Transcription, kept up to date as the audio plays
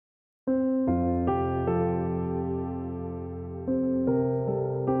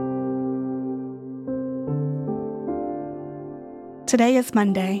Today is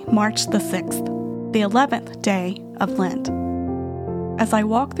Monday, March the 6th, the 11th day of Lent. As I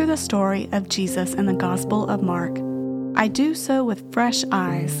walk through the story of Jesus in the Gospel of Mark, I do so with fresh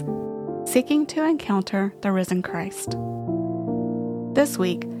eyes, seeking to encounter the risen Christ. This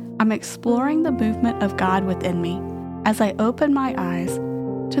week, I'm exploring the movement of God within me as I open my eyes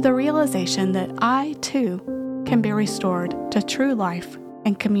to the realization that I, too, can be restored to true life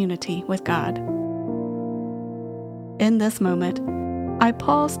and community with God. In this moment, I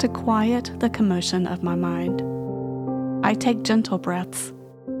pause to quiet the commotion of my mind. I take gentle breaths,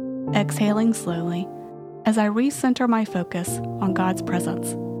 exhaling slowly as I recenter my focus on God's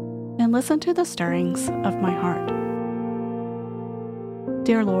presence and listen to the stirrings of my heart.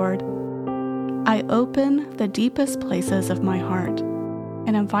 Dear Lord, I open the deepest places of my heart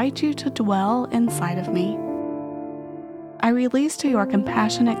and invite you to dwell inside of me. I release to your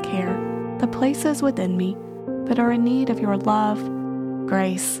compassionate care the places within me that are in need of your love,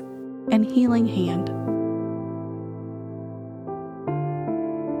 grace, and healing hand.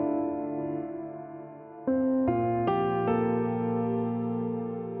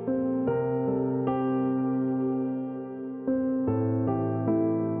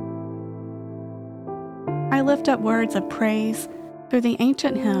 I lift up words of praise through the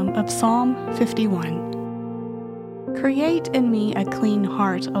ancient hymn of Psalm 51. Create in me a clean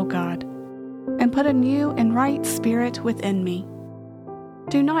heart, O God, and put a new and right spirit within me.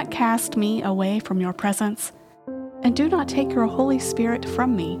 Do not cast me away from your presence, and do not take your Holy Spirit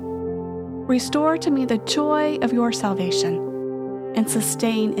from me. Restore to me the joy of your salvation, and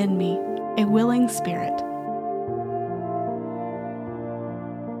sustain in me a willing spirit.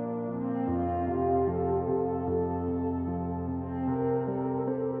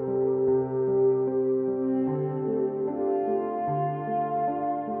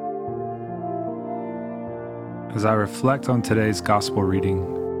 As I reflect on today's gospel reading,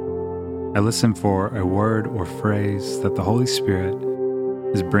 I listen for a word or phrase that the Holy Spirit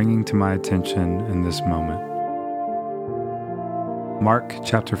is bringing to my attention in this moment. Mark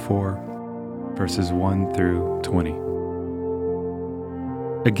chapter 4, verses 1 through 20.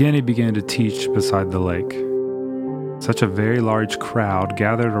 Again he began to teach beside the lake. Such a very large crowd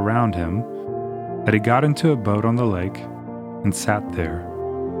gathered around him that he got into a boat on the lake and sat there,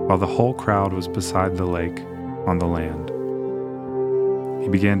 while the whole crowd was beside the lake on the land. He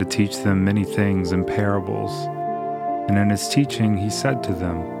began to teach them many things in parables, and in his teaching he said to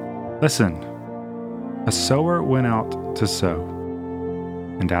them, "Listen, a sower went out to sow,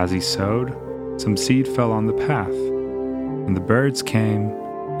 and as he sowed, some seed fell on the path, and the birds came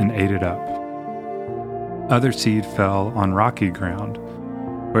and ate it up. Other seed fell on rocky ground,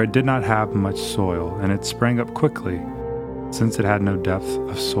 where it did not have much soil, and it sprang up quickly, since it had no depth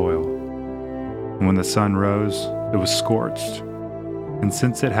of soil. And when the sun rose, it was scorched, and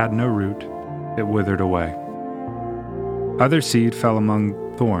since it had no root, it withered away. Other seed fell among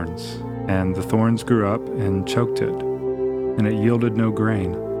thorns, and the thorns grew up and choked it, and it yielded no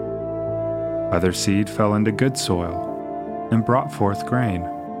grain. Other seed fell into good soil, and brought forth grain,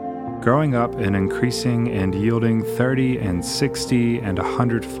 growing up and increasing and yielding 30 and 60 and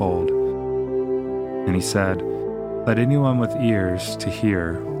 100-fold. And he said, Let anyone with ears to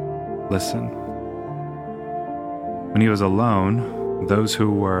hear listen. When he was alone, those who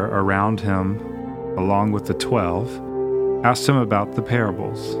were around him, along with the 12, asked him about the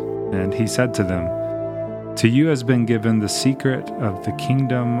parables. And he said to them, To you has been given the secret of the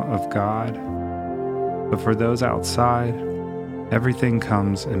kingdom of God, but for those outside, everything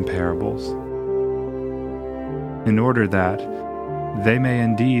comes in parables, in order that they may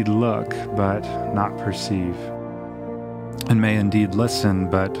indeed look but not perceive, and may indeed listen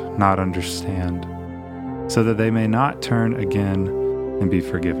but not understand, so that they may not turn again and be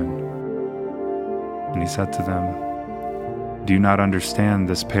forgiven. And he said to them, Do you not understand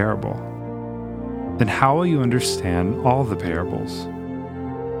this parable? Then how will you understand all the parables?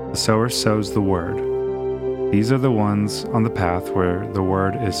 The sower sows the word. These are the ones on the path where the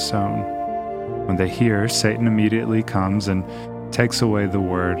word is sown. When they hear, Satan immediately comes and takes away the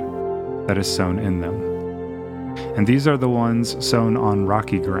word that is sown in them. And these are the ones sown on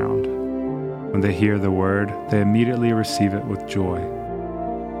rocky ground. When they hear the word, they immediately receive it with joy.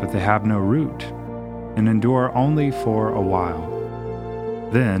 But they have no root, and endure only for a while.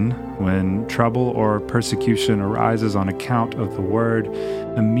 Then, when trouble or persecution arises on account of the word,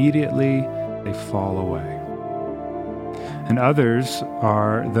 immediately they fall away. And others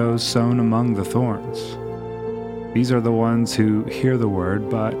are those sown among the thorns. These are the ones who hear the word,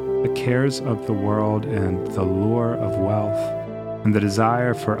 but the cares of the world and the lure of wealth and the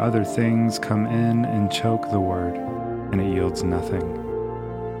desire for other things come in and choke the word, and it yields nothing.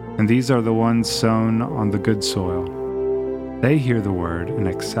 And these are the ones sown on the good soil. They hear the word and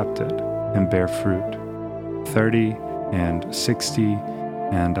accept it and bear fruit, 30 and 60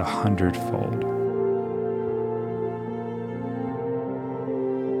 and 100-fold.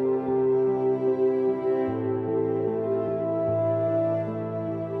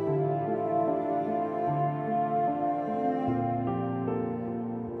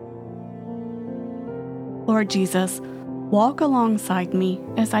 Lord Jesus, walk alongside me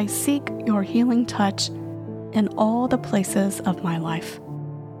as I seek your healing touch in all the places of my life.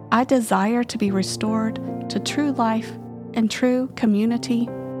 I desire to be restored to true life and true community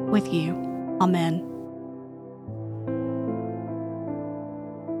with you. Amen.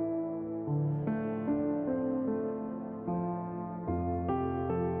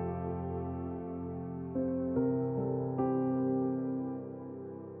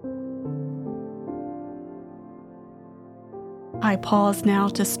 I pause now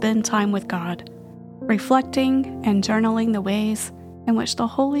to spend time with God, reflecting and journaling the ways in which the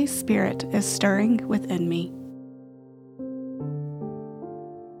Holy Spirit is stirring within me.